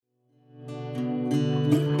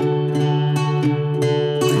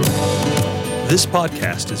This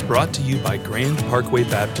podcast is brought to you by Grand Parkway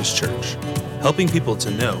Baptist Church, helping people to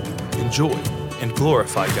know, enjoy, and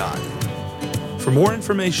glorify God. For more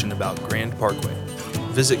information about Grand Parkway,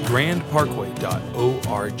 visit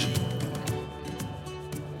grandparkway.org.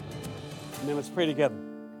 Amen. Let's pray together.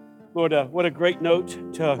 Lord, what a great note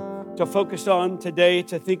to focus on today,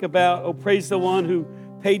 to think about. Oh, praise the one who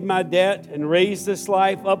paid my debt and raised this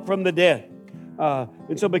life up from the dead.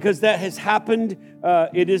 And so because that has happened,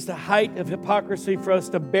 it is the height of hypocrisy for us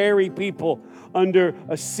to bury people under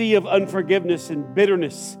a sea of unforgiveness and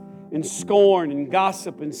bitterness and scorn and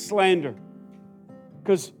gossip and slander.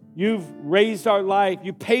 Because you've raised our life,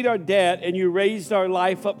 you paid our debt, and you raised our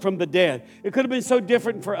life up from the dead. It could have been so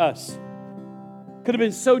different for us. Could have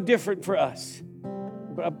been so different for us,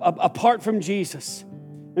 apart from Jesus.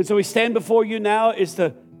 And so we stand before you now as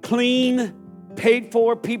the clean,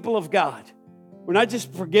 paid-for people of God. We're not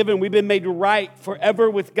just forgiven, we've been made right forever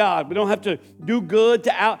with God. We don't have to do good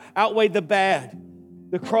to outweigh the bad.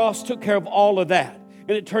 The cross took care of all of that,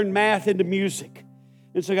 and it turned math into music.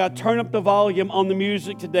 And so God, turn up the volume on the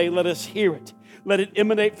music today. Let us hear it. Let it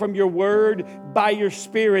emanate from your word by your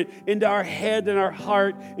spirit into our head and our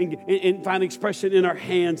heart and find expression in our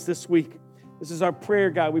hands this week. This is our prayer,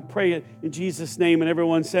 God. We pray it in Jesus' name. And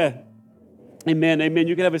everyone said, amen, amen.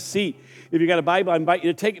 You can have a seat. If you got a Bible, I invite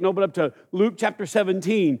you to take it and open up to Luke chapter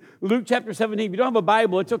 17. Luke chapter 17. If you don't have a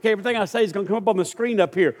Bible, it's okay. Everything I say is going to come up on the screen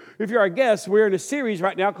up here. If you're our guest, we're in a series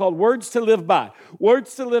right now called Words to Live By.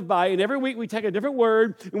 Words to Live By. And every week we take a different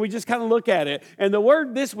word and we just kind of look at it. And the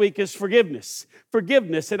word this week is forgiveness.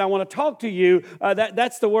 Forgiveness. And I want to talk to you.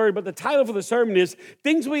 That's the word. But the title for the sermon is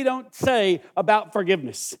Things We Don't Say About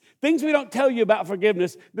Forgiveness. Things we don't tell you about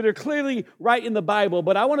forgiveness that are clearly right in the Bible.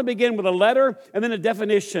 But I want to begin with a letter and then a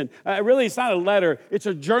definition. Really, it's not a letter. It's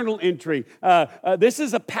a journal entry. This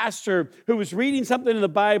is a pastor who was reading something in the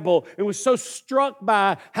Bible and was so struck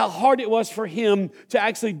by how hard it was for him to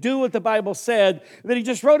actually do what the Bible said that he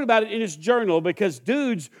just wrote about it in his journal because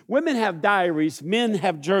women have diaries, men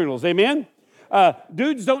have journals. Amen?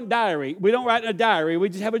 Dudes don't diary. We don't write in a diary. We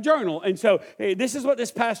just have a journal. And so this is what this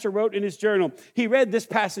pastor wrote in his journal. He read this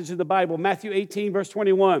passage of the Bible, Matthew 18, verse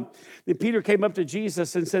 21. Then Peter came up to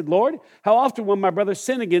Jesus and said, Lord, how often will my brother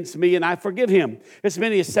sin against me and I forgive him? As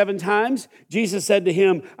many as 7 times? Jesus said to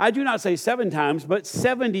him, I do not say 7 times, but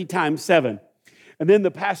 70 times 7. And then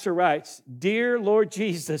the pastor writes, Dear Lord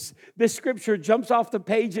Jesus, this scripture jumps off the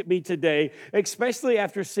page at me today, especially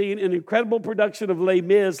after seeing an incredible production of Les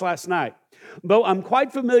Mis last night. Though I'm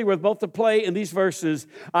quite familiar with both the play and these verses,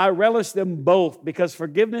 I relish them both because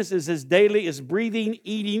forgiveness is as daily as breathing,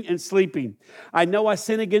 eating, and sleeping. I know I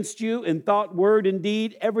sin against you in thought, word, and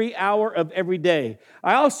deed every hour of every day.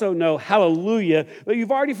 I also know, hallelujah, that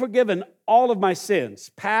you've already forgiven all of my sins,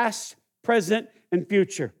 past, present, and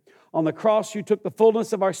future. On the cross, you took the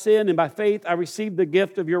fullness of our sin, and by faith, I received the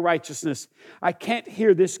gift of your righteousness. I can't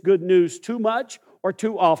hear this good news too much or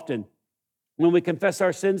too often. When we confess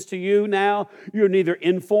our sins to you now, you're neither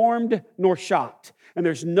informed nor shocked. And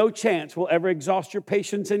there's no chance we'll ever exhaust your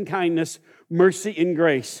patience and kindness, mercy and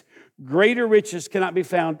grace. Greater riches cannot be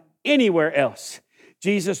found anywhere else.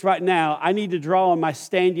 Jesus, right now, I need to draw on my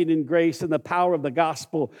standing in grace and the power of the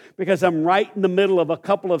gospel because I'm right in the middle of a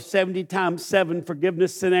couple of 70 times 7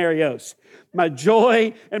 forgiveness scenarios. My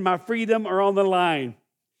joy and my freedom are on the line.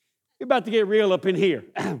 We're about to get real up in here.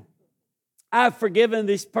 I've forgiven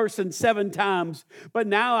this person 7 times, but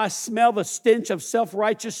now I smell the stench of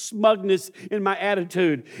self-righteous smugness in my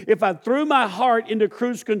attitude. If I threw my heart into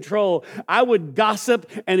cruise control, I would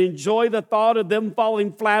gossip and enjoy the thought of them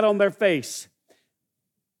falling flat on their face.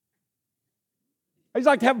 I'd just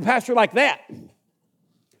like to have a pastor like that.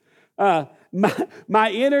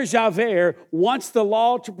 My inner Javert wants the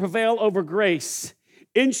law to prevail over grace.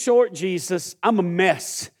 In short, Jesus, I'm a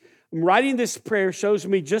mess. Writing this prayer shows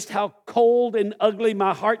me just how cold and ugly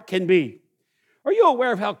my heart can be. Are you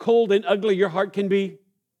aware of how cold and ugly your heart can be?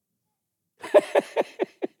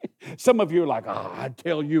 Some of you are like, oh, I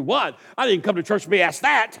tell you what, I didn't come to church to be asked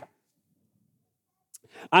that.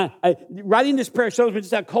 Writing this prayer shows me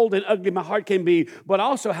just how cold and ugly my heart can be, but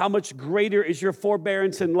also how much greater is your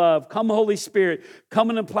forbearance and love. Come, Holy Spirit,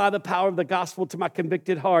 come and apply the power of the gospel to my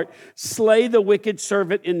convicted heart. Slay the wicked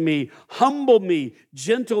servant in me. Humble me,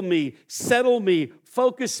 gentle me, settle me,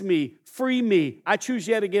 focus me, free me. I choose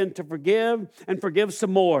yet again to forgive and forgive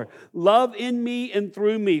some more. Love in me and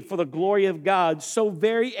through me for the glory of God. So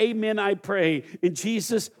very amen, I pray, in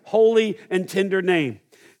Jesus' holy and tender name.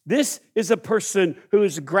 This is a person who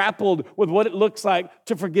has grappled with what it looks like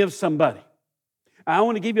to forgive somebody. I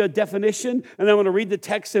want to give you a definition, and I want to read the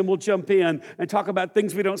text, and we'll jump in and talk about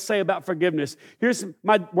things we don't say about forgiveness. Here's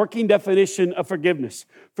my working definition of forgiveness.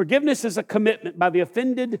 Forgiveness is a commitment by the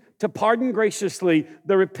offended to pardon graciously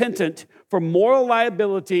the repentant for moral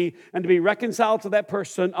liability and to be reconciled to that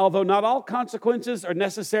person, although not all consequences are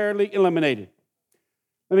necessarily eliminated.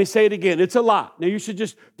 Let me say it again. It's a lot. Now, you should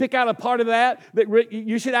just pick out a part of that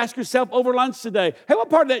you should ask yourself over lunch today. Hey, what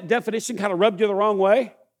part of that definition kind of rubbed you the wrong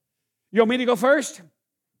way? You want me to go first?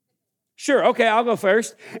 Sure, okay, I'll go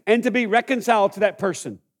first. And to be reconciled to that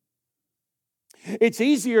person. It's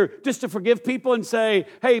easier just to forgive people and say,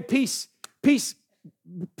 hey, peace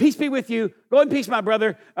be with you. Go in peace, my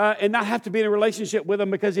brother, and not have to be in a relationship with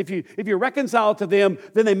them, because if you're reconciled to them,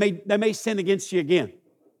 then they may sin against you again.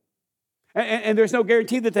 And there's no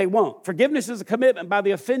guarantee that they won't. Forgiveness is a commitment by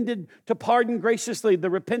the offended to pardon graciously the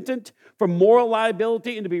repentant from moral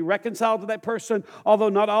liability and to be reconciled to that person, although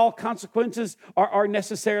not all consequences are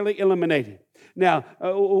necessarily eliminated. Now,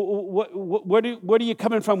 where are you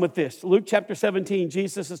coming from with this? Luke chapter 17,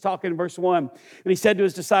 Jesus is talking in verse 1, and he said to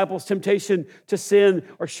his disciples, temptation to sin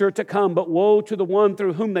are sure to come, but woe to the one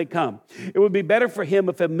through whom they come. It would be better for him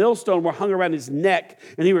if a millstone were hung around his neck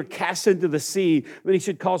and he were cast into the sea than he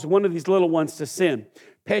should cause one of these little ones to sin.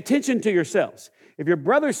 Pay attention to yourselves. If your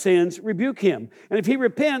brother sins, rebuke him. And if he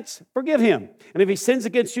repents, forgive him. And if he sins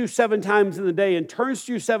against you 7 times in the day and turns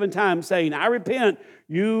to you 7 times saying, I repent,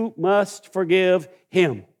 you must forgive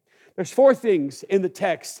him. There's 4 things in the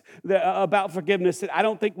text about forgiveness that I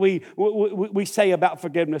don't think we say about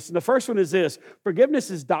forgiveness. And the first one is this: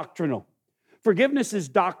 forgiveness is doctrinal. Forgiveness is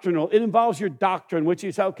doctrinal. It involves your doctrine, which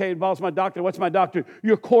is, okay, it involves my doctrine. What's my doctrine?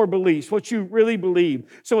 Your core beliefs, what you really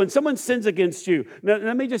believe. So when someone sins against you, now,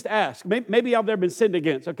 let me just ask, maybe I've never been sinned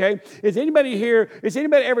against, okay? Has anybody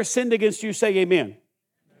ever sinned against you? Say amen.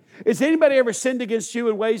 Has anybody ever sinned against you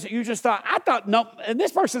in ways that you just thought, no, and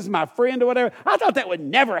this person's my friend or whatever, I thought that would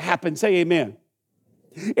never happen? Say amen.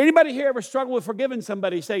 Anybody here ever struggle with forgiving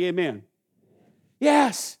somebody? Say amen.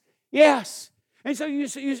 Yes. And so you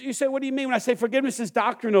say, what do you mean when I say forgiveness is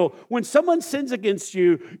doctrinal? When someone sins against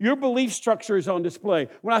you, your belief structure is on display.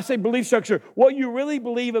 When I say belief structure, what you really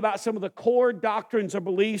believe about some of the core doctrines or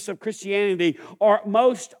beliefs of Christianity are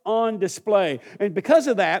most on display. And because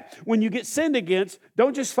of that, when you get sinned against,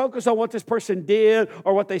 don't just focus on what this person did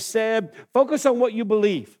or what they said. Focus on what you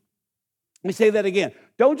believe. Let me say that again.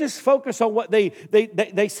 Don't just focus on what they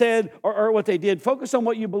said or what they did. Focus on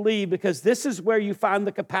what you believe, because this is where you find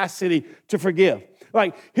the capacity to forgive.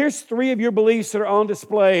 Like, here's 3 of your beliefs that are on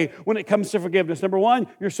display when it comes to forgiveness. Number 1,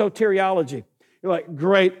 your soteriology. You're like,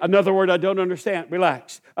 great, another word I don't understand.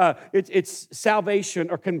 Relax. It's salvation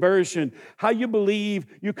or conversion. How you believe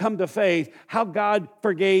you come to faith. How God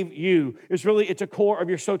forgave you. It's a core of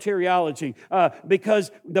your soteriology. Because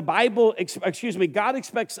the Bible, God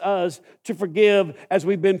expects us to forgive as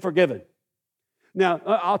we've been forgiven. Now,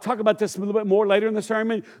 I'll talk about this a little bit more later in the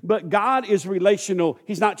sermon, but God is relational.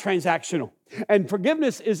 He's not transactional. And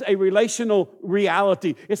forgiveness is a relational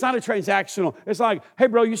reality. It's not a transactional. It's like, hey,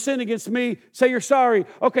 bro, you sinned against me. Say you're sorry.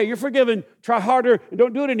 Okay, you're forgiven. Try harder and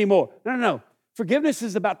don't do it anymore. No. Forgiveness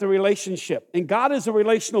is about the relationship. And God is a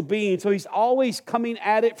relational being, so He's always coming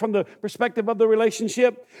at it from the perspective of the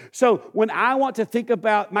relationship. So when I want to think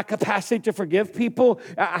about my capacity to forgive people,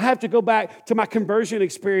 I have to go back to my conversion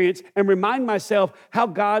experience and remind myself how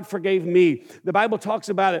God forgave me. The Bible talks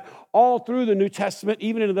about it all through the New Testament,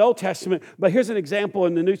 even in the Old Testament. But here's an example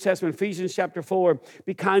in the New Testament, Ephesians chapter 4.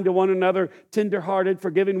 Be kind to one another, tenderhearted,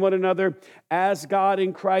 forgiving one another, as God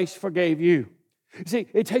in Christ forgave you. See,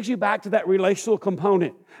 it takes you back to that relational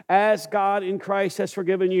component, as God in Christ has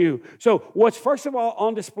forgiven you. So what's first of all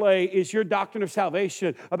on display is your doctrine of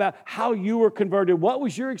salvation, about how you were converted. What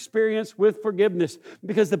was your experience with forgiveness?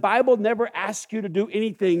 Because the Bible never asks you to do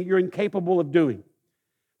anything you're incapable of doing.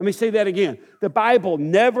 Let me say that again. The Bible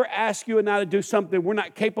never asks you and I to do something we're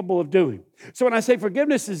not capable of doing. So when I say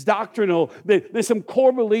forgiveness is doctrinal, there's some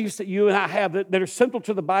core beliefs that you and I have that are central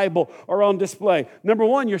to the Bible are on display. Number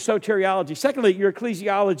 1, your soteriology. Secondly, your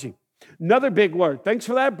ecclesiology. Another big word. Thanks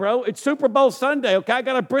for that, bro. It's Super Bowl Sunday, okay? I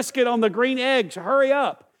got a brisket on the green eggs. Hurry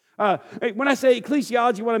up. When I say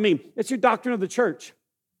ecclesiology, what I mean, it's your doctrine of the church.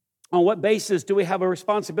 On what basis do we have a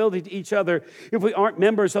responsibility to each other if we aren't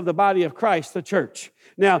members of the body of Christ, the church?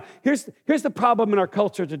 Now, here's the problem in our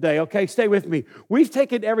culture today, okay? Stay with me. We've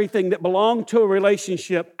taken everything that belonged to a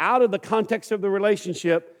relationship out of the context of the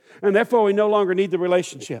relationship, and therefore we no longer need the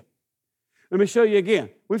relationship. Let me show you again.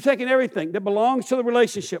 We've taken everything that belongs to the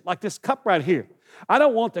relationship, like this cup right here. I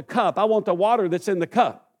don't want the cup. I want the water that's in the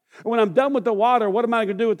cup. And when I'm done with the water, what am I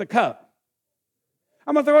going to do with the cup?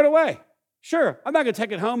 I'm going to throw it away. Sure, I'm not going to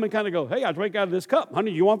take it home and kind of go, hey, I drank out of this cup.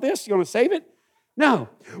 Honey, you want this? You want to save it? No.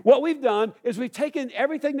 What we've done is we've taken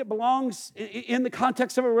everything that belongs in the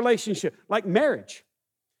context of a relationship, like marriage.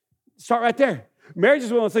 Start right there. Marriage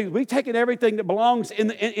is one of the things, we've taken everything that belongs in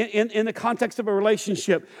the context of a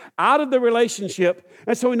relationship out of the relationship,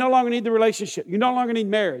 and so we no longer need the relationship. You no longer need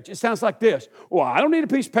marriage. It sounds like this. Well, I don't need a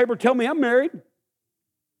piece of paper to tell me I'm married.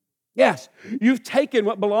 Yes, you've taken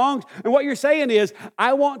what belongs, and what you're saying is,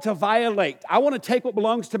 I want to violate. I want to take what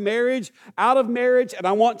belongs to marriage out of marriage, and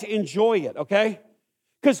I want to enjoy it, okay?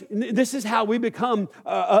 Because this is how we become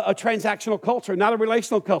a transactional culture, not a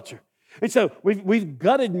relational culture. And so we've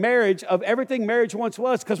gutted marriage of everything marriage once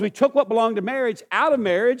was because we took what belonged to marriage out of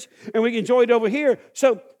marriage, and we enjoy it over here.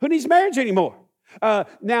 So who needs marriage anymore?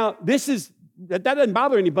 Now, that doesn't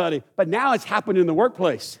bother anybody, but now it's happened in the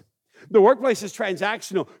workplace. The workplace is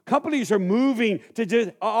transactional. Companies are moving to just,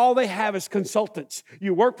 all they have is consultants.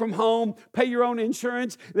 You work from home, pay your own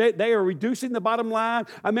insurance. They are reducing the bottom line.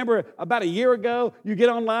 I remember about a year ago, you get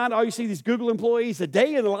online, all you see these Google employees, a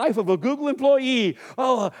day in the life of a Google employee.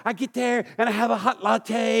 Oh, I get there and I have a hot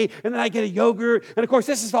latte and then I get a yogurt. And of course,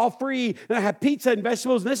 this is all free. And I have pizza and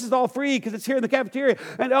vegetables and this is all free because it's here in the cafeteria.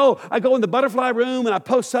 And I go in the butterfly room and I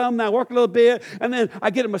post some and I work a little bit. And then I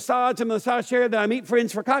get a massage in the massage chair. Then I meet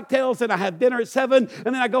friends for cocktails. And I have dinner at 7, and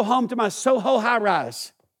then I go home to my Soho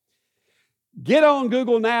high-rise. Get on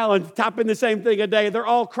Google now and type in the same thing a day. They're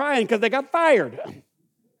all crying because they got fired.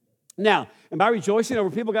 Now, am I rejoicing over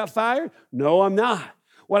people got fired? No, I'm not.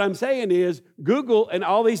 What I'm saying is Google and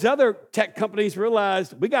all these other tech companies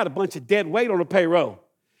realized we got a bunch of dead weight on the payroll.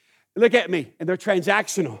 Look at me, and they're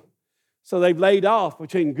transactional. So they've laid off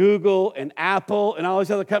between Google and Apple and all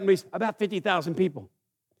these other companies about 50,000 people.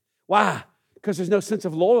 Why? Because there's no sense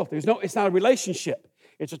of loyalty. It's not a relationship.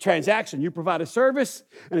 It's a transaction. You provide a service,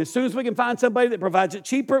 and as soon as we can find somebody that provides it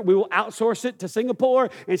cheaper, we will outsource it to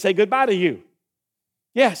Singapore and say goodbye to you.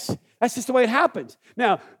 Yes, that's just the way it happens.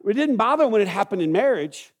 Now, it didn't bother when it happened in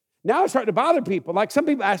marriage. Now it's starting to bother people. Like some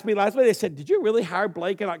people asked me last week, they said, did you really hire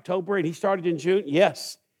Blake in October and he started in June?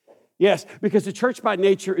 Yes, because the church by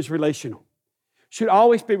nature is relational. Should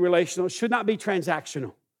always be relational. Should not be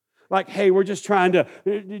transactional. Like, hey, we're just trying to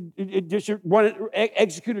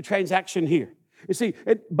execute a transaction here. You see,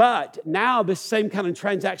 but now this same kind of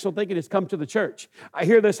transactional thinking has come to the church. I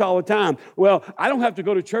hear this all the time. Well, I don't have to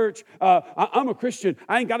go to church. I'm a Christian.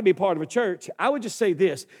 I ain't got to be part of a church. I would just say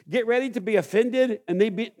this. Get ready to be offended and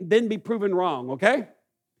then be proven wrong, okay?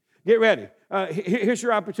 Get ready. Here's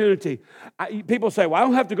your opportunity. People say, well, I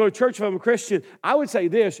don't have to go to church if I'm a Christian. I would say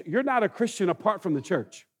this. You're not a Christian apart from the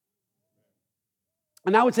church.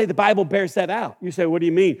 And I would say the Bible bears that out. You say, what do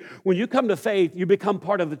you mean? When you come to faith, you become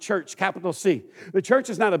part of the church, capital C. The church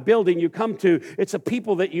is not a building you come to. It's a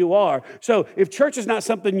people that you are. So if church is not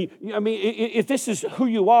something, if this is who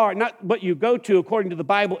you are, not what you go to according to the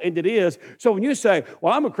Bible, and it is. So when you say,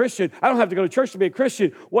 well, I'm a Christian, I don't have to go to church to be a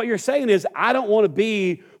Christian, what you're saying is, I don't want to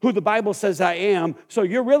be who the Bible says I am. So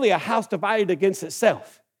you're really a house divided against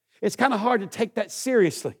itself. It's kind of hard to take that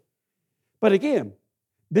seriously. But again,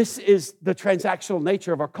 this is the transactional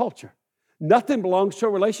nature of our culture. Nothing belongs to a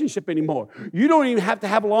relationship anymore. You don't even have to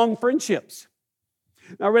have long friendships.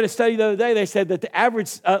 I read a study the other day. They said that the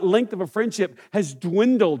average length of a friendship has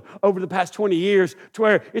dwindled over the past 20 years to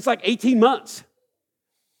where it's like 18 months.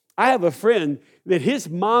 I have a friend that his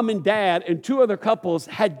mom and dad and 2 other couples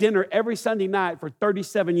had dinner every Sunday night for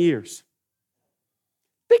 37 years.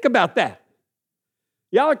 Think about that.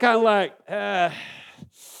 Y'all are kind of like,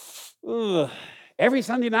 every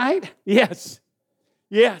Sunday night? Yes,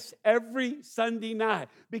 every Sunday night.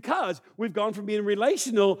 Because we've gone from being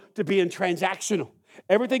relational to being transactional.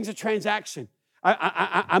 Everything's a transaction.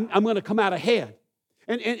 I'm going to come out ahead.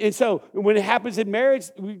 And so when it happens in marriage,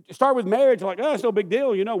 we start with marriage, like, oh, it's no big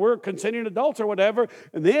deal. We're consenting adults or whatever.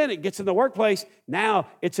 And then it gets in the workplace. Now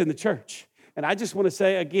it's in the church. And I just want to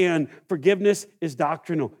say again, forgiveness is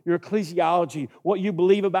doctrinal. Your ecclesiology, what you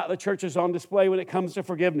believe about the church is on display when it comes to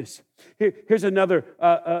forgiveness. Here's another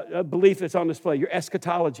belief that's on display, your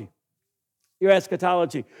eschatology. Your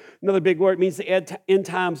eschatology. Another big word, means the end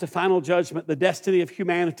times, the final judgment, the destiny of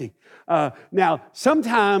humanity. Now,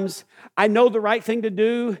 sometimes I know the right thing to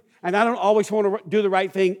do, and I don't always want to do the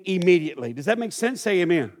right thing immediately. Does that make sense? Say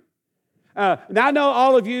amen. Now, I know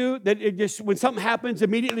all of you that when something happens,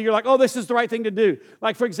 immediately you're like, oh, this is the right thing to do.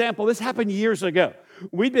 Like, for example, this happened years ago.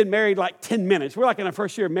 We'd been married like 10 minutes. We're like in our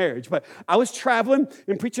first year of marriage. But I was traveling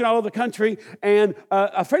and preaching all over the country, and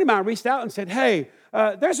a friend of mine reached out and said, hey,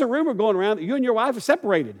 there's a rumor going around that you and your wife are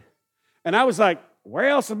separated. And I was like, where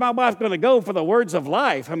else is my wife going to go for the words of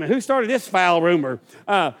life? I mean, who started this foul rumor?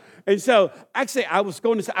 And so, actually, I went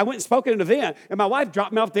and spoke at an event, and my wife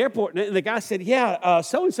dropped me off at the airport, and the guy said, yeah,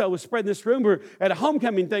 so-and-so was spreading this rumor at a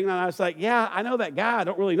homecoming thing, and I was like, yeah, I know that guy. I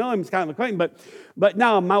don't really know him. He's kind of a acquaintance, but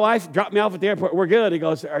no, my wife dropped me off at the airport. We're good. He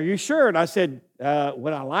goes, are you sure? And I said,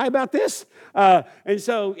 would I lie about this? And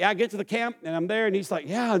so, I get to the camp, and I'm there, and he's like,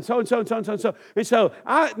 yeah, and so-and-so, and so-and-so, and so. And so,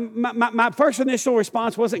 my first initial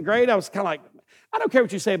response wasn't great. I was kind of like, I don't care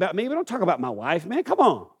what you say about me, but don't talk about my wife, man. Come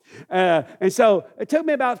on. And so it took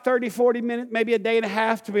me about 30, 40 minutes, maybe a day and a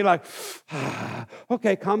half to be like,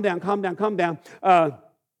 okay, calm down.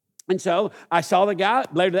 And so I saw the guy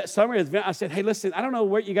later that summer. I said, hey, listen, I don't know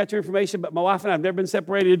where you got your information, but my wife and I have never been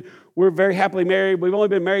separated. We're very happily married. We've only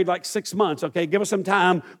been married like 6 months, okay? Give us some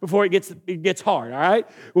time before it gets hard, all right?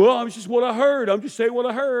 Well, it's just what I heard. I'm just saying what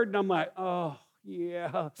I heard. And I'm like, oh,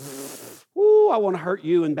 yeah. Ooh, I want to hurt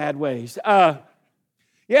you in bad ways.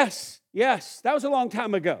 Yes, that was a long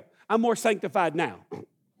time ago. I'm more sanctified now.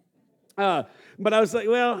 But I was like,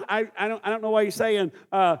 well, I don't know why you're saying.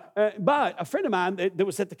 But a friend of mine that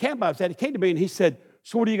was at the camp I was at, he came to me and he said,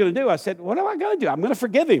 so what are you going to do? I said, what am I going to do? I'm going to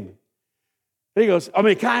forgive him. And he goes, can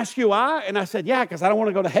I ask you why? And I said, yeah, because I don't want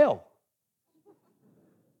to go to hell.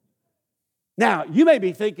 Now, you may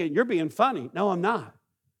be thinking, you're being funny. No, I'm not.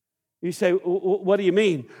 You say, what do you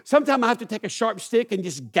mean? Sometimes I have to take a sharp stick and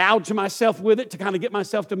just gouge myself with it to kind of get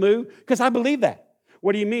myself to move, because I believe that.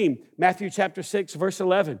 What do you mean? Matthew chapter 6, verse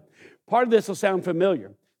 11. Part of this will sound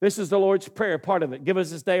familiar. This is the Lord's Prayer, part of it. Give us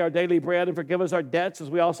this day our daily bread and forgive us our debts as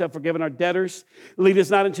we also have forgiven our debtors. Lead us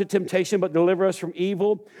not into temptation, but deliver us from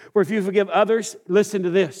evil. For if you forgive others, listen to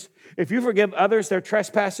this. If you forgive others their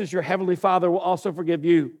trespasses, your heavenly Father will also forgive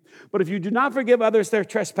you. But if you do not forgive others their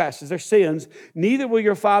trespasses, their sins, neither will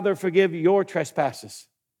your Father forgive your trespasses.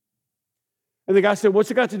 And the guy said, what's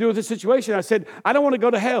it got to do with this situation? I said, I don't want to go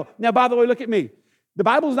to hell. Now, by the way, look at me. The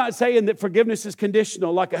Bible's not saying that forgiveness is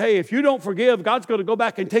conditional, like, hey, if you don't forgive, God's going to go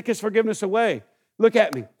back and take his forgiveness away. Look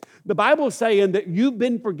at me. The Bible's saying that you've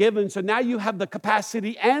been forgiven, so now you have the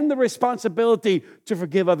capacity and the responsibility to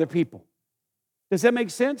forgive other people. Does that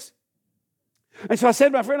make sense? And so I said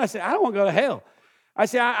to my friend, I said, I don't want to go to hell. I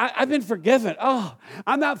said, I've been forgiven. Oh,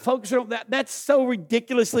 I'm not focusing on that. That's so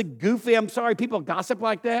ridiculously goofy. I'm sorry people gossip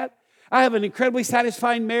like that. I have an incredibly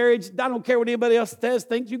satisfying marriage. I don't care what anybody else says,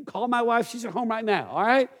 thinks. You can call my wife. She's at home right now, all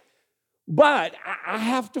right? But I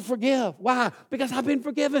have to forgive. Why? Because I've been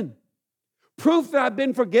forgiven. Proof that I've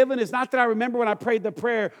been forgiven is not that I remember when I prayed the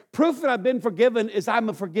prayer. Proof that I've been forgiven is I'm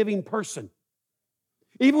a forgiving person.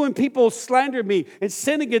 Even when people slander me and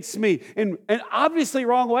sin against me in obviously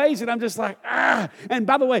wrong ways, and I'm just like, ah. And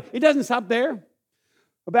by the way, it doesn't stop there.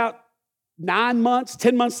 About 9 months,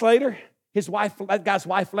 10 months later, that guy's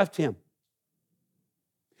wife left him.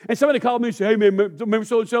 And somebody called me and said, hey, man, remember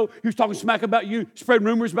so-and-so? He was talking smack about you, spreading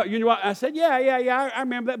rumors about you and your wife. I said, yeah, I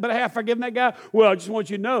remember that, but I have forgiven that guy. Well, I just want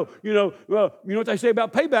you to know, you know what they say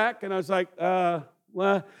about payback? And I was like,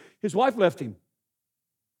 well, his wife left him.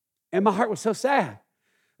 And my heart was so sad.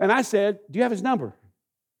 And I said, do you have his number?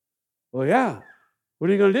 Well, yeah. What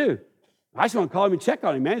are you going to do? I just want to call him and check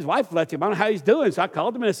on him, man. His wife left him. I don't know how he's doing. So I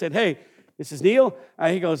called him and I said, hey, this is Neil.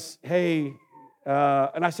 He goes, hey.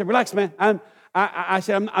 And I said, relax, man. I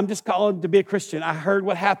said, I'm just calling to be a Christian. I heard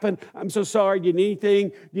what happened. I'm so sorry. Do you need anything?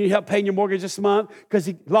 Do you need help paying your mortgage this month? Because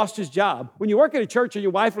he lost his job. When you work at a church and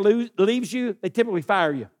your wife leaves you, they typically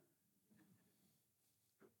fire you.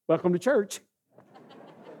 Welcome to church.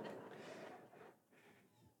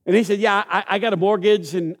 And he said, yeah, I got a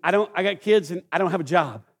mortgage and I got kids and I don't have a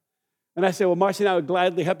job. And I said, well, Marcy and I would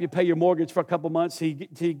gladly help you pay your mortgage for a couple months to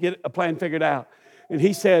get a plan figured out. And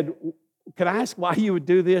he said, can I ask why you would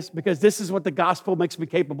do this? Because this is what the gospel makes me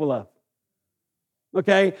capable of.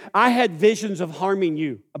 Okay? I had visions of harming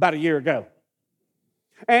you about a year ago.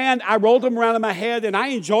 And I rolled them around in my head and I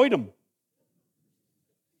enjoyed them.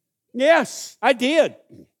 Yes, I did.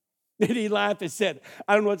 And he laughed and said,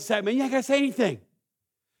 I don't know what to say. Man, you ain't got to say anything.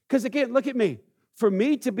 Because again, look at me. For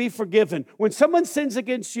me to be forgiven, when someone sins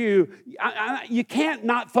against you, you can't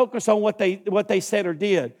not focus on what they said or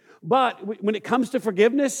did. But when it comes to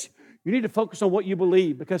forgiveness, you need to focus on what you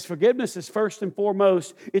believe, because forgiveness is first and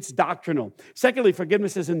foremost, it's doctrinal. Secondly,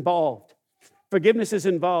 forgiveness is involved. Forgiveness is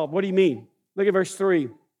involved. What do you mean? Look at verse 3.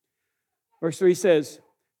 Verse 3 says,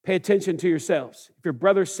 pay attention to yourselves. If your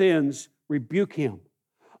brother sins, rebuke him.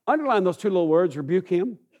 Underline those two little words, rebuke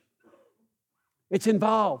him. It's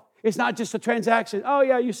involved. It's not just a transaction. Oh,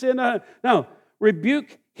 yeah, you sin. No,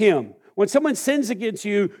 rebuke him. When someone sins against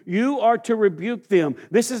you, you are to rebuke them.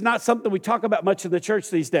 This is not something we talk about much in the church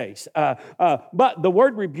these days. But the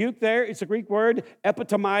word rebuke there, it's a Greek word,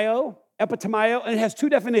 epitomio. epitomio, and it has two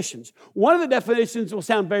definitions. One of the definitions will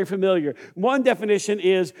sound very familiar. One definition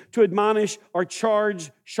is to admonish or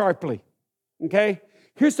charge sharply, okay?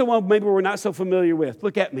 Here's the one maybe we're not so familiar with.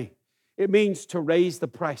 Look at me. It means to raise the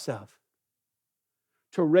price of.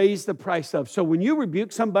 To raise the price of. So when you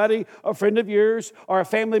rebuke somebody, a friend of yours, or a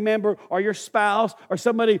family member, or your spouse, or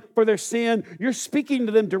somebody for their sin, you're speaking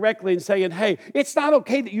to them directly and saying, hey, it's not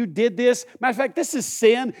okay that you did this. Matter of fact, this is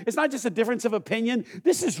sin. It's not just a difference of opinion.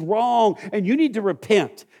 This is wrong, and you need to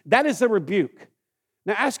repent. That is a rebuke.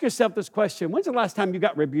 Now ask yourself this question. When's the last time you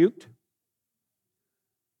got rebuked?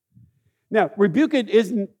 Now, rebuking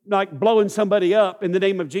isn't like blowing somebody up in the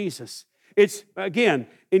name of Jesus. It's, again,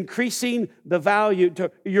 increasing the value.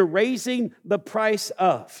 You're raising the price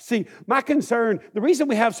of. See, my concern, the reason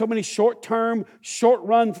we have so many short-term,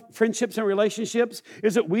 short-run friendships and relationships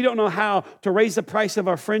is that we don't know how to raise the price of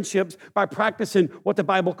our friendships by practicing what the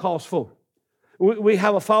Bible calls for. We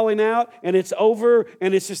have a falling out, and it's over,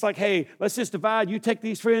 and it's just like, hey, let's just divide. You take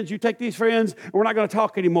these friends, you take these friends, and we're not going to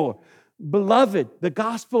talk anymore. Beloved, the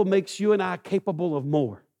gospel makes you and I capable of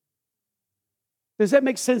more. Does that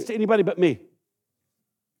make sense to anybody but me?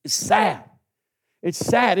 It's sad. It's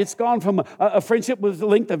sad. It's gone from a friendship with the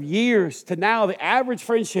length of years to now the average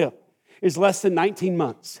friendship is less than 19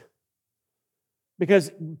 months.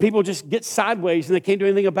 Because people just get sideways and they can't do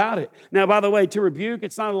anything about it. Now, by the way, to rebuke,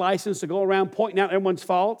 it's not a license to go around pointing out everyone's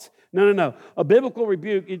faults. No. A biblical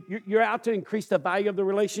rebuke, you're out to increase the value of the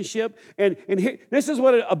relationship. And here, this is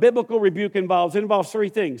what a biblical rebuke involves. It involves three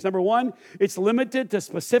things. Number one, it's limited to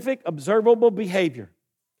specific, observable behavior.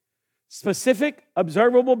 Specific,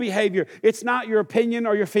 observable behavior. It's not your opinion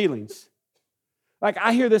or your feelings. Like,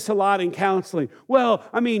 I hear this a lot in counseling. Well,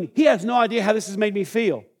 I mean, he has no idea how this has made me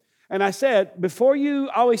feel. And I said, before you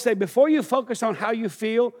focus on how you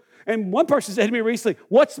feel, and one person said to me recently,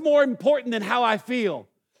 what's more important than how I feel?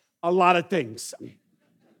 A lot of things.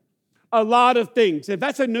 A lot of things. If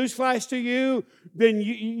that's a newsflash to you, then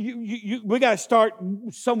we got to start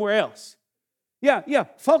somewhere else. Yeah.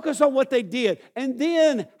 Focus on what they did and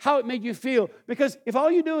then how it made you feel. Because if all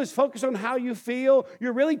you do is focus on how you feel,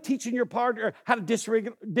 you're really teaching your partner how to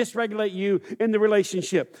dysregulate you in the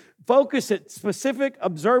relationship. Focus at specific,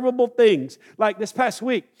 observable things. Like this past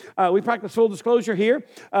week, we practiced full disclosure here.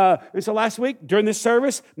 And so last week, during this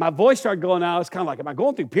service, my voice started going out. It's kind of like, am I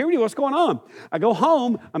going through puberty? What's going on? I go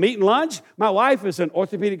home. I'm eating lunch. My wife is an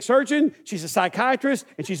orthopedic surgeon. She's a psychiatrist,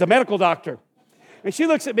 and she's a medical doctor. And she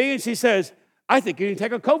looks at me and she says, I think you need to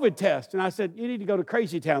take a COVID test. And I said, you need to go to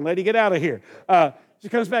Crazy Town, lady, get out of here. She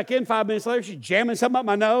comes back in 5 minutes later, she's jamming something up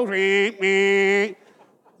my nose,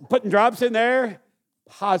 putting drops in there.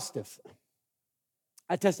 Positive.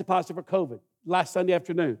 I tested positive for COVID last Sunday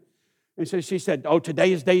afternoon. And so she said,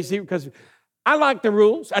 today is day zero, because I like the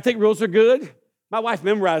rules. I think rules are good. My wife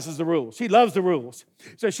memorizes the rules. She loves the rules.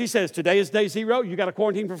 So she says, today is day zero. You got to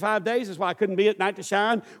quarantine for 5 days. That's why I couldn't be at Night to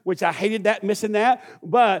Shine, which I hated that, missing that.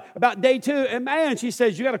 But about day 2, and man, she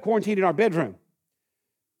says, you got to quarantine in our bedroom.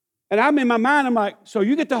 And I'm in my mind, I'm like, so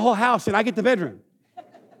you get the whole house and I get the bedroom.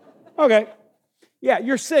 Okay. Yeah,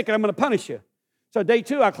 you're sick and I'm going to punish you. So day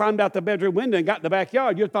 2, I climbed out the bedroom window and got in the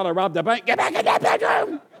backyard. You thought I robbed the bank. Get back in that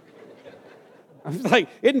bedroom. I was like,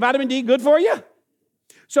 isn't vitamin D good for you?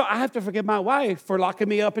 So I have to forgive my wife for locking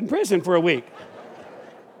me up in prison for a week.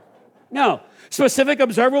 No, specific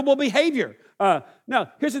observable behavior. No,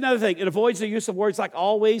 here's another thing. It avoids the use of words like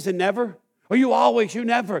always and never. Or you always, you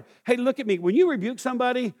never. Hey, look at me. When you rebuke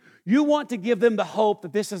somebody, you want to give them the hope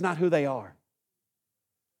that this is not who they are.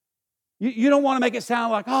 You don't want to make it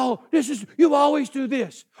sound like, you always do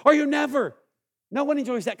this, or you never. No one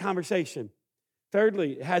enjoys that conversation.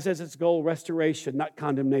 Thirdly, it has as its goal restoration, not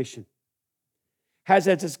condemnation. Has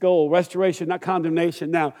as its goal restoration, not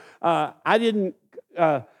condemnation. Now,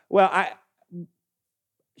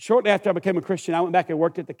 shortly after I became a Christian, I went back and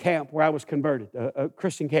worked at the camp where I was converted, a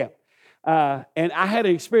Christian camp. And I had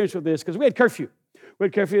an experience with this because we had curfew. We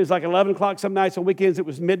had curfew. It was like 11 o'clock some nights. On weekends, it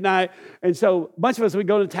was midnight. And so a bunch of us, we'd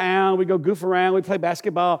go to town. We'd go goof around. We'd play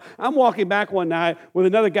basketball. I'm walking back one night with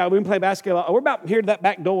another guy. We didn't play basketball. We're about here to that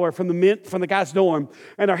back door from the guy's dorm.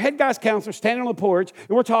 And our head guy's counselor standing on the porch.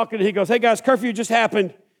 And we're talking. And he goes, hey, guys, curfew just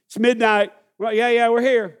happened. It's midnight. We're like, yeah, we're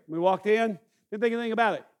here. We walked in. Didn't think anything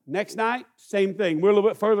about it. Next night, same thing. We're a little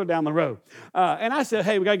bit further down the road. And I said,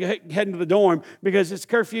 hey, we got to head into the dorm because it's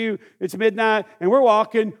curfew, it's midnight, and we're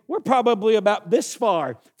walking. We're probably about this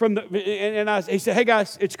far from he said, hey,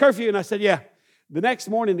 guys, it's curfew. And I said, yeah. The next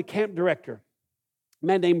morning, the camp director, a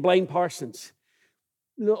man named Blaine Parsons,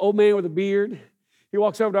 a little old man with a beard, he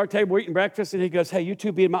walks over to our table, we're eating breakfast, and he goes, hey, you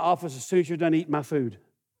two be in my office as soon as you're done eating my food.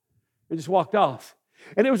 And just walked off.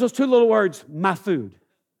 And it was those two little words, my food.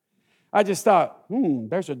 I just thought,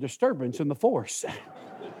 there's a disturbance in the force.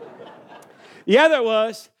 Yeah, there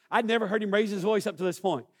was. I'd never heard him raise his voice up to this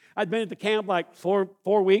point. I'd been at the camp like four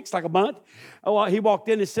weeks, like a month. Oh, he walked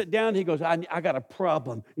in and sat down. He goes, I got a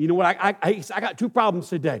problem. You know what? I got two problems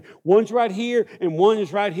today. One's right here and one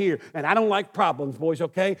is right here. And I don't like problems, boys,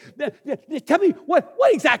 okay? Tell me, what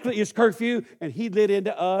exactly is curfew? And he lit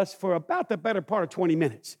into us for about the better part of 20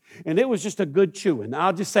 minutes. And it was just a good chewing.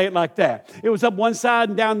 I'll just say it like that. It was up one side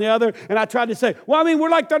and down the other. And I tried to say, we're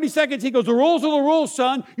like 30 seconds. He goes, the rules are the rules,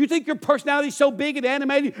 son. You think your personality's so big and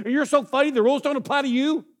animated and you're so funny, the rules don't apply to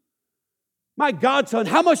you? My God, son,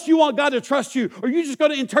 how much do you want God to trust you? Or are you just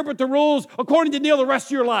going to interpret the rules according to Neil the rest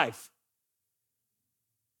of your life?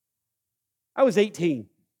 I was 18.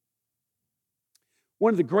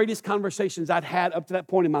 One of the greatest conversations I'd had up to that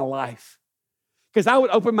point in my life. Because I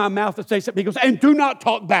would open my mouth and say something. He goes, and do not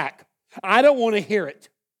talk back. I don't want to hear it.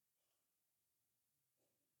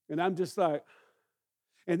 And I'm just like...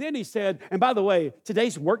 And then he said, and by the way,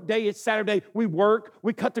 today's work day, it's Saturday. We work,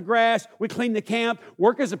 we cut the grass, we clean the camp.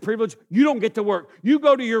 Work is a privilege. You don't get to work. You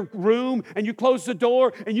go to your room and you close the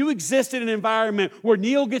door and you exist in an environment where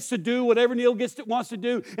Neil gets to do whatever Neil wants to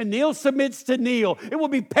do and Neil submits to Neil. It will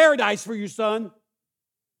be paradise for you, son.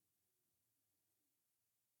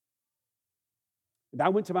 And I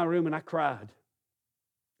went to my room and I cried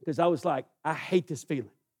because I was like, I hate this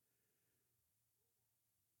feeling.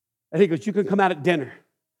 And he goes, you can come out at dinner.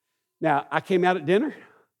 Now, I came out at dinner.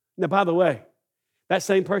 Now, by the way, that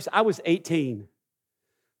same person, I was 18.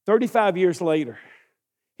 35 years later,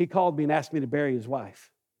 he called me and asked me to bury his wife.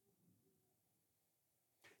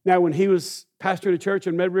 Now, when he was pastoring a church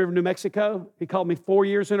in Red River, New Mexico, he called me 4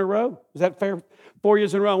 years in a row. Is that fair? 4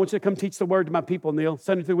 years in a row. I want you to come teach the word to my people, Neil,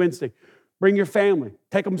 Sunday through Wednesday. Bring your family.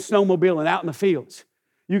 Take them snowmobiling out in the fields.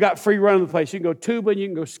 You got free run of the place. You can go tubing, you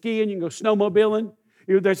can go skiing, you can go snowmobiling.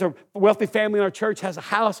 There's a wealthy family in our church, has a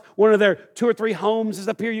house. One of their 2 or 3 homes is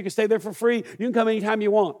up here. You can stay there for free. You can come anytime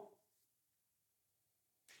you want.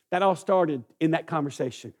 That all started in that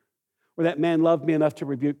conversation where that man loved me enough to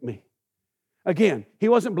rebuke me. Again, he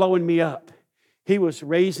wasn't blowing me up. He was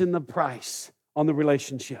raising the price on the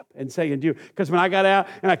relationship and saying, because when I got out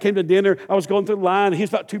and I came to dinner, I was going through the line. And he was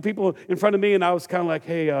about 2 people in front of me, and I was kind of like,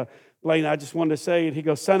 hey, Blaine, I just wanted to say, and he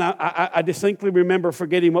goes, son, I distinctly remember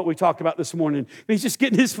forgetting what we talked about this morning. And he's just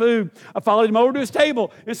getting his food. I followed him over to his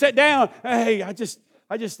table and sat down. Hey,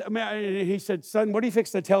 he said, son, what are you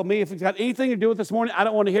fixing to tell me? If it's got anything to do with this morning, I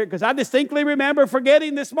don't want to hear it because I distinctly remember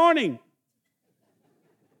forgetting this morning.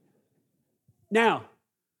 Now,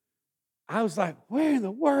 I was like, where in the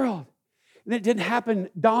world? And it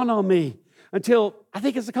didn't dawn on me until I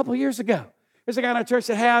think it's a couple of years ago. There's a guy in our church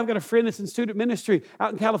that said, hey, I've got a friend that's in student ministry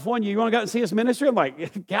out in California. You want to go out and see his ministry? I'm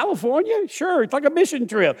like, California? Sure. It's like a mission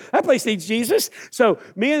trip. That place needs Jesus. So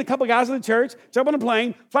me and a couple of guys in the church jump on a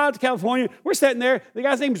plane, fly out to California. We're sitting there. The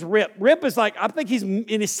guy's name's Rip. Rip is like, I think he's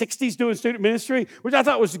in his 60s doing student ministry, which I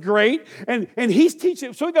thought was great. And he's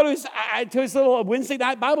teaching. So we go to his little Wednesday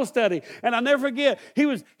night Bible study. And I'll never forget, he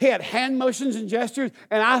had hand motions and gestures.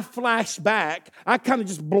 And I flashed back. I kind of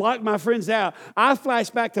just blocked my friends out. I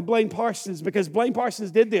flashed back to Blaine Parsons because Blaine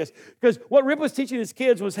Parsons did this. Because what Rip was teaching his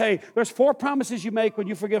kids was, hey, there's 4 promises you make when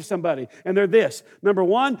you forgive somebody. And they're this. Number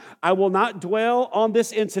 1, I will not dwell on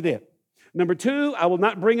this incident. Number 2, I will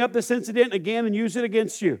not bring up this incident again and use it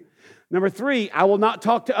against you. Number 3, I will not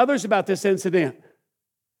talk to others about this incident.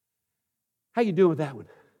 How you doing with that one?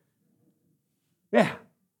 Yeah.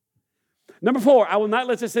 Number 4, I will not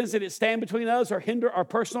let this incident stand between us or hinder our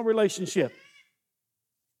personal relationship.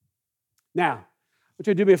 Now, I want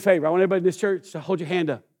you to do me a favor. I want everybody in this church to hold your hand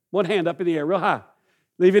up. One hand up in the air, real high.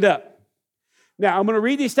 Leave it up. Now, I'm going to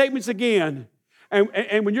read these statements again.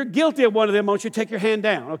 And when you're guilty of one of them, I want you to take your hand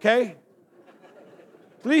down, okay?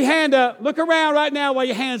 Leave your hand up. Look around right now while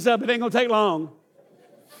your hand's up. It ain't going to take long.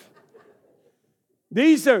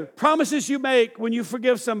 These are promises you make when you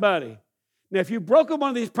forgive somebody. Now, if you've broken one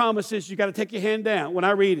of these promises, you got to take your hand down when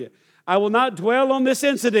I read it. I will not dwell on this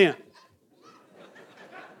incident.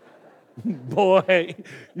 Boy,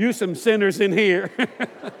 you some sinners in here.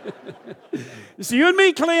 It's you and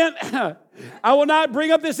me, Clint. I will not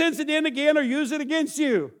bring up this incident again or use it against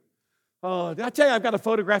you. Oh, did I tell you I've got a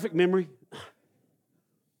photographic memory?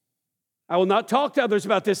 I will not talk to others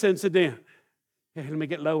about this incident. Here, let me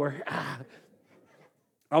get lower.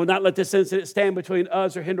 I will not let this incident stand between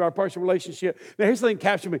us or hinder our personal relationship. Now, here's the thing that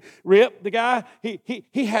captured me. Rip, the guy,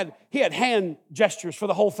 he had hand gestures for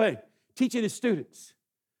the whole thing, teaching his students.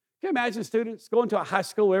 Can you imagine students going to a high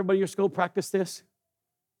school where everybody in your school practiced this?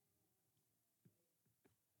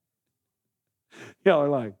 Y'all are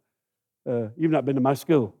like, you've not been to my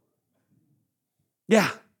school.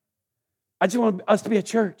 Yeah. I just want us to be a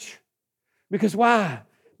church. Because why?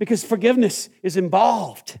 Because forgiveness is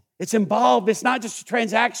involved. It's involved. It's not just a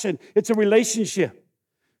transaction. It's a relationship.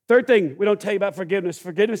 Third thing we don't tell you about forgiveness.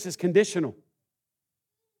 Forgiveness is conditional.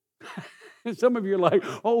 Some of you are like,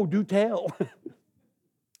 oh, do tell.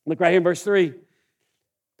 Look right here in verse 3.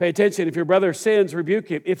 Pay attention. If your brother sins, rebuke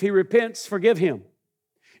him. If he repents, forgive him.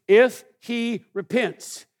 If he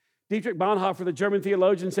repents. Dietrich Bonhoeffer, the German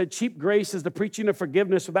theologian, said, cheap grace is the preaching of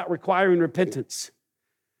forgiveness without requiring repentance.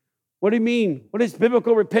 What do you mean? What is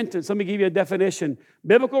biblical repentance? Let me give you a definition.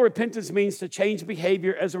 Biblical repentance means to change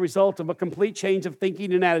behavior as a result of a complete change of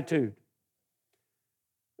thinking and attitude.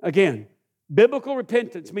 Again, biblical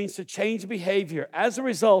repentance means to change behavior as a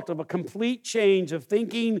result of a complete change of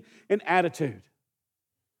thinking and attitude.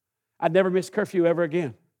 I'd never miss curfew ever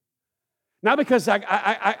again. Not because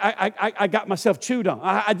I got myself chewed on.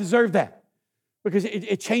 I deserve that. Because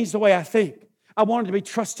it changed the way I think. I wanted to be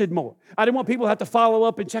trusted more. I didn't want people to have to follow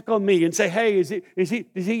up and check on me and say, hey, is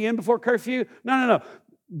he in before curfew? No.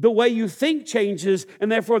 The way you think changes,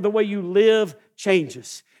 and therefore the way you live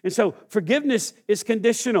changes. And so forgiveness is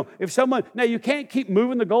conditional. Now you can't keep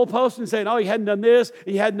moving the goalposts and saying, oh, he hadn't done this,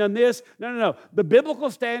 he hadn't done this. No. The biblical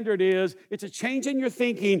standard is it's a change in your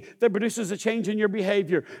thinking that produces a change in your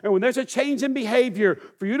behavior. And when there's a change in behavior,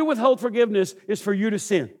 for you to withhold forgiveness is for you to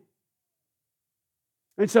sin.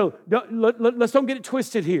 And so let's don't get it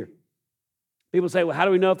twisted here. People say, well, how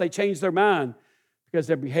do we know if they change their mind? Because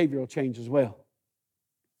their behavior will change as well.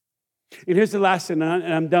 And here's the last thing,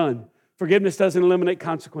 and I'm done. Forgiveness doesn't eliminate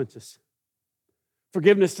consequences.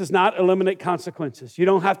 Forgiveness does not eliminate consequences. You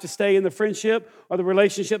don't have to stay in the friendship or the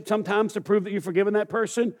relationship sometimes to prove that you've forgiven that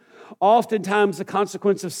person. Oftentimes, the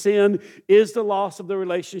consequence of sin is the loss of the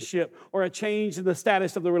relationship or a change in the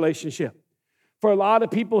status of the relationship. For a lot of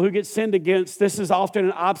people who get sinned against, this is often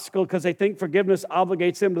an obstacle because they think forgiveness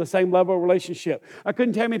obligates them to the same level of relationship. I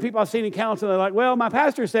couldn't tell how many people I've seen in counseling. They're like, well, my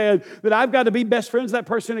pastor said that I've got to be best friends with that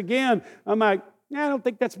person again. I'm like, I don't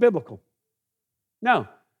think that's biblical. No.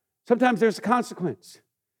 Sometimes there's a consequence.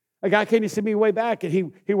 A guy came to see me way back, and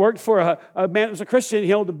he worked for a man that was a Christian.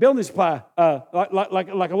 He owned a building supply,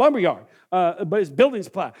 like a lumber yard, but it's building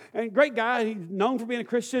supply. And great guy, he's known for being a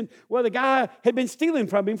Christian. Well, the guy had been stealing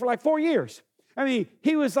from him for like 4 years. I mean,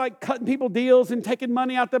 he was like cutting people deals and taking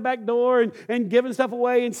money out the back door and giving stuff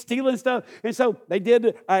away and stealing stuff. And so they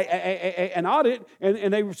did an audit,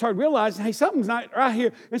 and they started realizing, hey, something's not right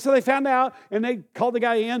here. And so they found out, and they called the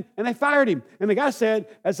guy in, and they fired him. And the guy said,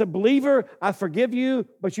 as a believer, I forgive you,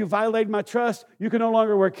 but you violated my trust. You can no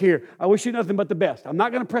longer work here. I wish you nothing but the best. I'm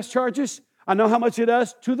not going to press charges. I know how much it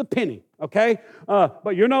does to the penny, okay?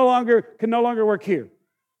 But you can no longer work here.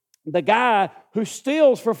 The guy who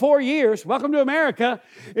steals for 4 years, welcome to America,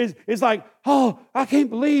 is like, oh, I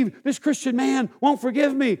can't believe this Christian man won't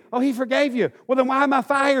forgive me. Oh, he forgave you. Well, then why am I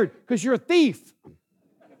fired? Because you're a thief.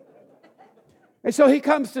 And so he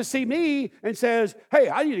comes to see me and says,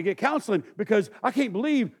 hey, I need to get counseling because I can't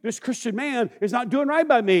believe this Christian man is not doing right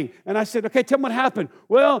by me. And I said, okay, tell me what happened.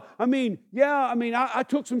 Well, I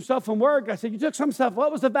took some stuff from work. I said, you took some stuff.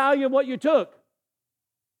 What was the value of what you took?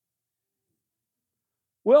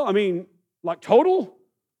 Well, like total?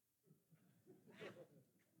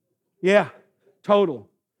 Yeah,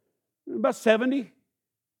 total. About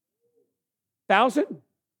 70,000.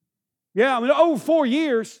 Yeah, over 4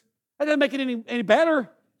 years. That doesn't make it any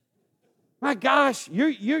better. My gosh,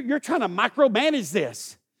 you're trying to micromanage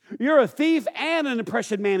this. You're a thief and an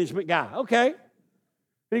impression management guy. Okay. And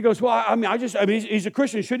he goes, well, he's a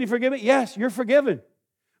Christian. Should he forgive me? Yes, you're forgiven.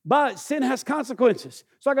 But sin has consequences.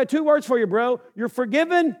 So I got 2 words for you, bro. You're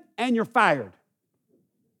forgiven and you're fired.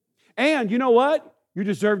 And you know what? You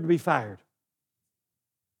deserve to be fired.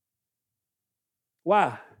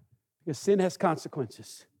 Why? Because sin has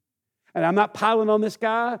consequences. And I'm not piling on this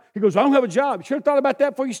guy. He goes, I don't have a job. You should have thought about that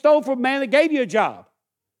before you stole from a man that gave you a job.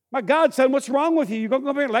 My God, son, what's wrong with you? You're going to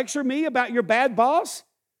come here and lecture me about your bad boss?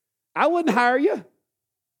 I wouldn't hire you.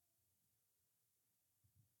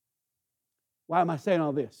 Why am I saying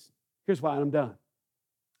all this? Here's why, and I'm done.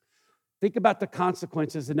 Think about the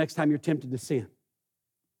consequences the next time you're tempted to sin.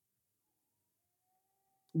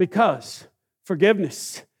 Because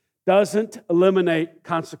forgiveness doesn't eliminate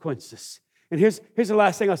consequences. And here's the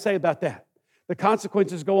last thing I'll say about that. The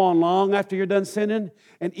consequences go on long after you're done sinning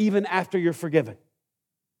and even after you're forgiven.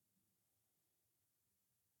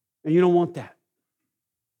 And you don't want that.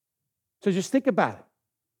 So just think about it.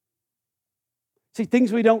 See,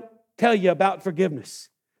 things we don't tell you about forgiveness.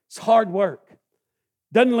 It's hard work.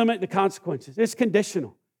 Doesn't limit the consequences. It's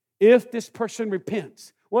conditional. If this person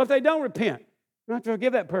repents. Well, if they don't repent, you don't have to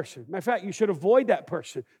forgive that person. Matter of fact, you should avoid that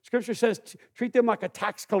person. Scripture says treat them like a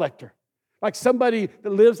tax collector. like somebody that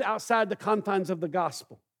lives outside the confines of the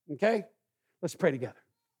gospel. Okay? Let's pray together.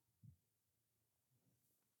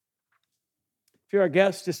 If you're our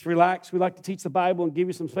guest, just relax. We like to teach the Bible and give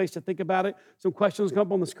you some space to think about it. Some questions come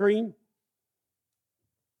up on the screen.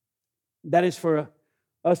 That is for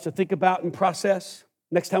us to think about and process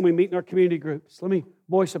next time we meet in our community groups. Let me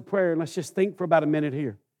voice a prayer and let's just think for about a minute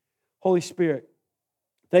here. Holy Spirit,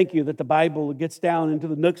 thank you that the Bible gets down into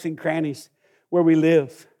the nooks and crannies where we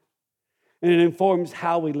live. And it informs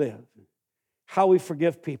how we live, how we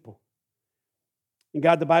forgive people. And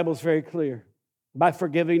God, the Bible is very clear. By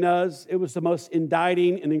forgiving us, it was the most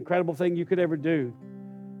indicting and incredible thing you could ever do.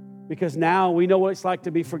 Because now we know what it's like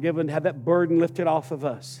to be forgiven, to have that burden lifted off of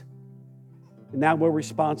us. And now we're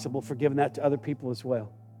responsible for giving that to other people as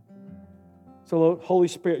well. So, Lord, Holy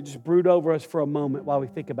Spirit, just brood over us for a moment while we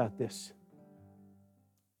think about this.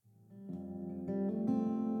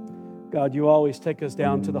 God, you always take us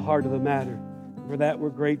down to the heart of the matter. For that, we're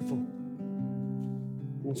grateful.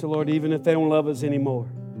 And so, Lord, even if they don't love us anymore,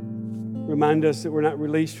 remind us that we're not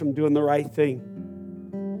released from doing the right thing.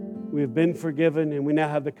 We have been forgiven, and we now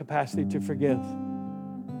have the capacity to forgive.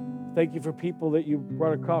 Thank you for people that you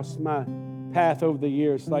brought across my path over the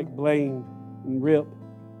years, like Blaine and Rip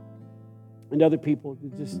and other people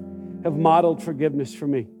that just have modeled forgiveness for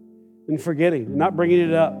me. And forgetting, and not bringing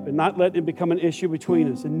it up, and not letting it become an issue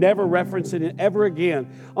between us, and never referencing it ever again,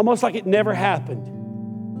 almost like it never happened.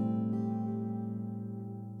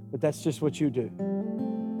 But that's just what you do.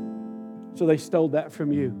 So they stole that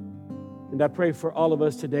from you. And I pray for all of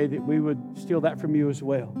us today that we would steal that from you as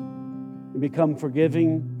well and become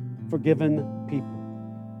forgiven people.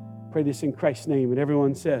 Pray this in Christ's name. And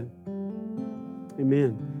everyone said,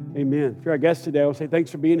 amen. Amen. If you're our guest today, I will say thanks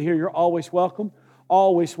for being here. You're always welcome.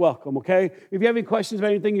 Always welcome, okay? If you have any questions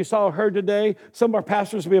about anything you saw or heard today, some of our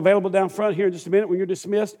pastors will be available down front here in just a minute when you're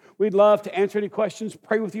dismissed. We'd love to answer any questions,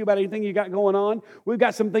 pray with you about anything you got going on. We've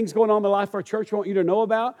got some things going on in the life of our church we want you to know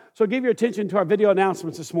about. So give your attention to our video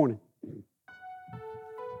announcements this morning.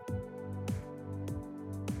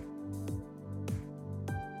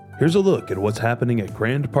 Here's a look at what's happening at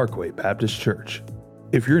Grand Parkway Baptist Church.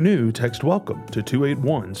 If you're new, text WELCOME to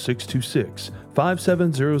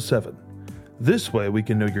 281-626-5707. This way we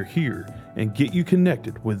can know you're here and get you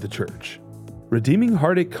connected with the church. Redeeming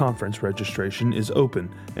Heartache Conference registration is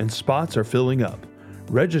open and spots are filling up.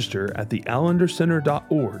 Register at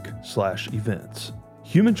theallendercenter.org/events.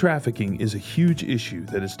 Human trafficking is a huge issue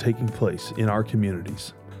that is taking place in our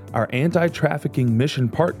communities. Our anti-trafficking mission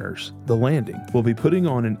partners, The Landing, will be putting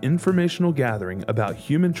on an informational gathering about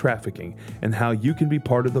human trafficking and how you can be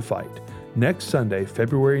part of the fight next Sunday,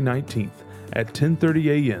 February 19th at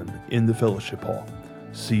 10:30 a.m. in the Fellowship Hall.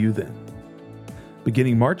 See you then.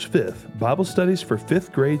 Beginning March 5th, Bible studies for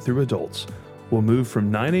 5th grade through adults will move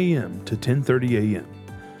from 9 a.m. to 10:30 a.m.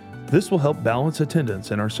 This will help balance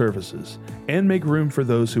attendance in our services and make room for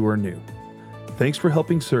those who are new. Thanks for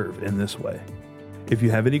helping serve in this way. If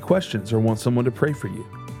you have any questions or want someone to pray for you,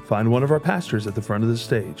 find one of our pastors at the front of the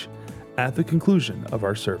stage at the conclusion of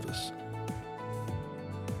our service.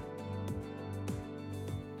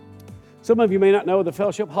 Some of you may not know where the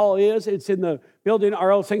Fellowship Hall is. It's in the building,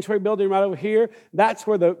 our old sanctuary building right over here. That's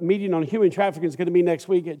where the meeting on human trafficking is going to be next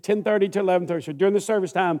week at 10:30 to 11:30. So during the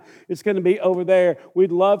service time, it's going to be over there.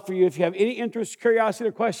 We'd love for you, if you have any interest, curiosity,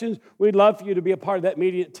 or questions, we'd love for you to be a part of that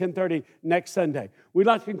meeting at 10:30 next Sunday. We'd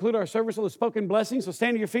like to conclude our service with a spoken blessing. So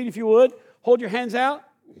stand to your feet if you would. Hold your hands out.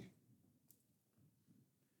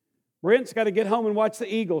 Brent's got to get home and watch the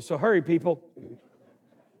Eagles, so hurry, people.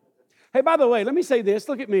 Hey, by the way, let me say this.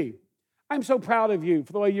 Look at me. I'm so proud of you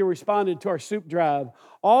for the way you responded to our soup drive.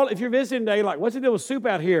 If you're visiting today, like, what's the deal with soup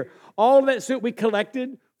out here? All of that soup we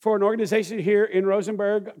collected for an organization here in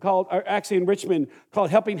Rosenberg actually in Richmond,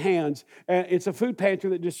 called Helping Hands. It's a food pantry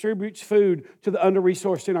that distributes food to the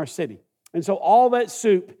under-resourced in our city. And so all that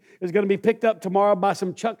soup is going to be picked up tomorrow by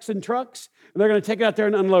some chucks and trucks, and they're going to take it out there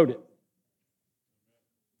and unload it.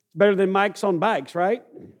 It's better than Mike's on bikes, right?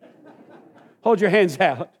 Hold your hands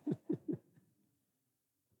out.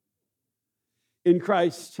 In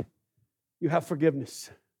Christ, you have forgiveness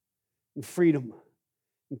and freedom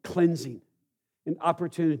and cleansing and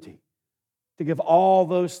opportunity to give all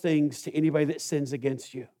those things to anybody that sins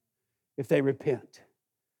against you if they repent.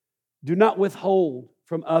 Do not withhold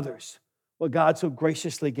from others what God so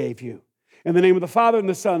graciously gave you. In the name of the Father, and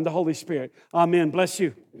the Son, and the Holy Spirit. Amen. Bless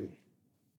you.